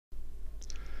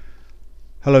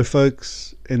Hello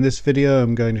folks, in this video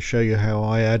I'm going to show you how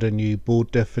I add a new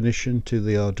board definition to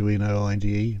the Arduino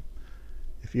IDE.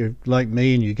 If you're like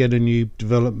me and you get a new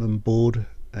development board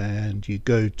and you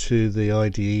go to the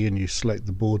IDE and you select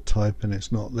the board type and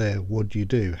it's not there, what do you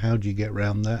do? How do you get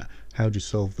around that? How do you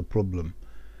solve the problem?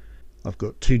 I've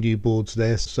got two new boards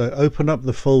there, so open up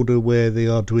the folder where the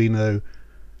Arduino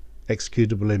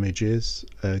executable image is,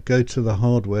 go to the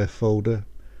hardware folder,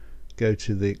 go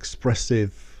to the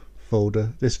expressive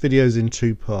folder. This video is in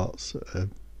two parts, a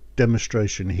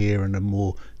demonstration here and a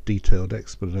more detailed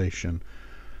explanation.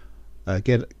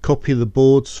 Copy the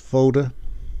boards folder,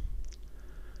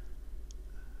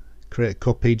 create a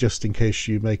copy just in case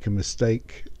you make a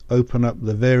mistake. Open up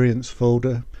the variants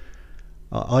folder.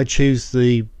 I choose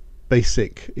the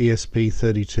basic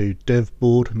ESP32 dev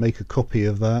board, make a copy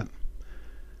of that.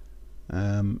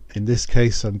 In this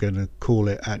case I'm going to call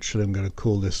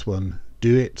this one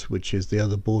Do It, which is the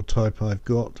other board type I've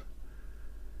got.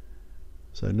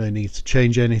 So no need to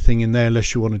change anything in there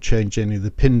unless you want to change any of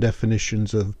the pin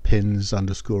definitions of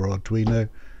pins_Arduino.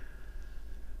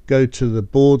 Go to the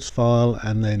boards file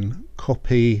and then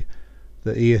copy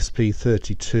the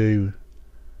ESP32,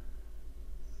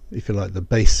 if you like, the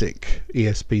basic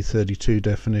ESP32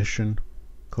 definition.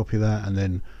 Copy that and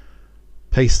then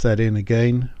paste that in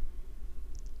again.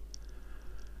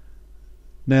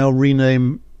 Now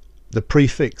rename the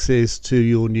prefixes to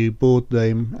your new board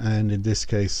name, and in this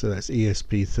case so that's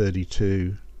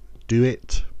ESP32 Do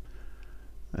It,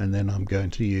 and then I'm going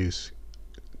to use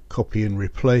copy and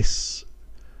replace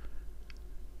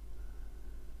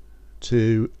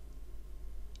to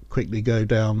quickly go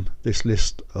down this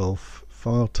list of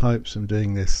file types. I'm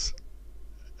doing this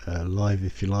live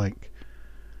if you like.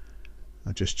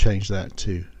 I'll just change that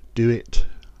to Do It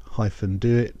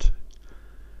 -Do It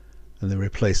and then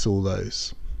replace all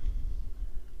those.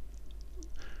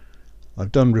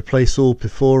 I've done replace all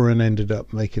before and ended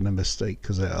up making a mistake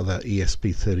because there are other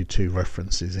ESP32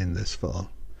 references in this file.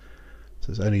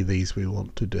 So it's only these we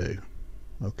want to do.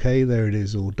 Okay, there it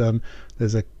is, all done.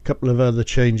 There's a couple of other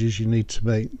changes you need to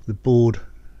make. The board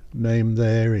name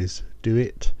there is Do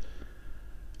It,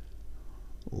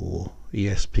 or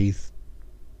ESP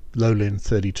Lowland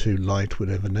 32 Lite,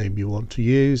 whatever name you want to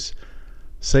use.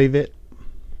 Save it.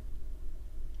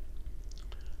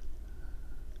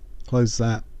 Close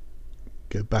that.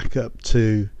 Go back up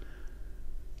to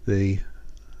the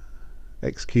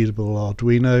executable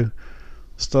Arduino,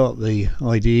 start the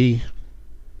IDE,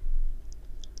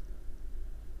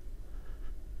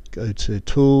 go to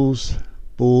Tools,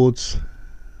 Boards,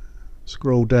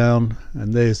 scroll down,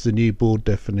 and there's the new board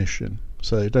definition.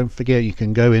 So don't forget you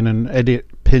can go in and edit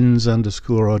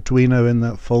pins_Arduino in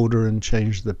that folder and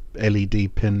change the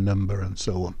LED pin number and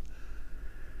so on.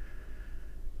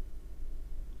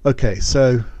 Okay,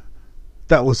 so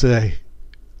that was a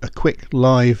quick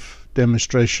live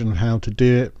demonstration of how to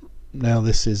do it. Now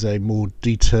this is a more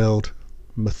detailed,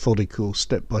 methodical,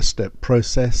 step-by-step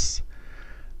process.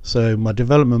 So my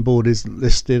development board isn't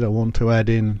listed. I want to add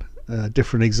in a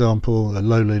different example, a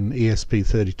Lowland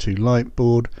ESP32 Lite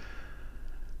board,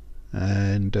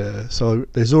 and so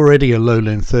there's already a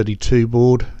Lowland 32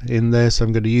 board in there, so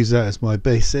I'm going to use that as my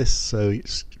basis. So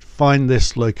find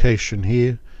this location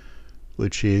here,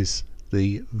 which is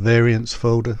the variants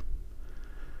folder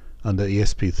under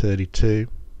ESP32.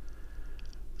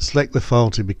 Select the file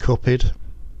to be copied,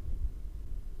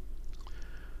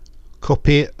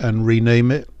 copy it and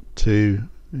rename it to,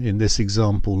 in this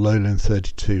example, Lowland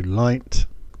 32 Lite.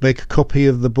 Make a copy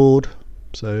of the board,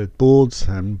 so boards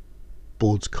and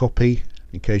boards copy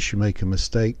in case you make a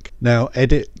mistake. Now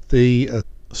edit the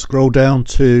scroll down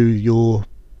to your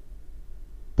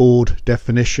board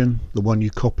definition, the one you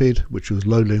copied, which was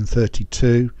Lowland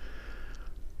 32.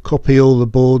 Copy all the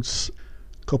boards,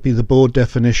 copy the board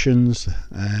definitions,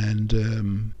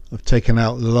 and I've taken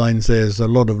out the lines. There's a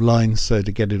lot of lines, so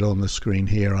to get it on the screen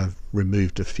here I've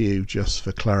removed a few just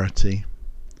for clarity.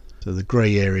 So the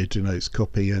grey area denotes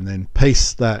copy, and then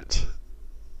paste that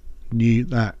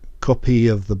copy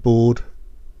of the board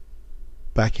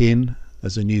back in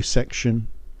as a new section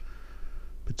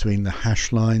between the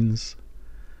hash lines.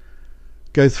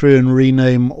 Go through and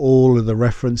rename all of the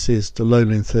references to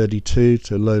Lowland 32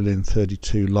 to Lowland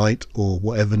 32 Lite, or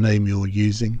whatever name you're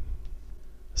using.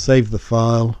 Save the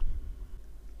file,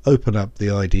 open up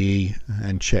the IDE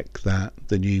and check that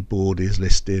the new board is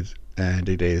listed, and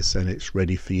it is, and it's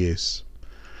ready for use.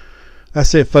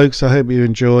 That's it folks, I hope you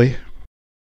enjoy.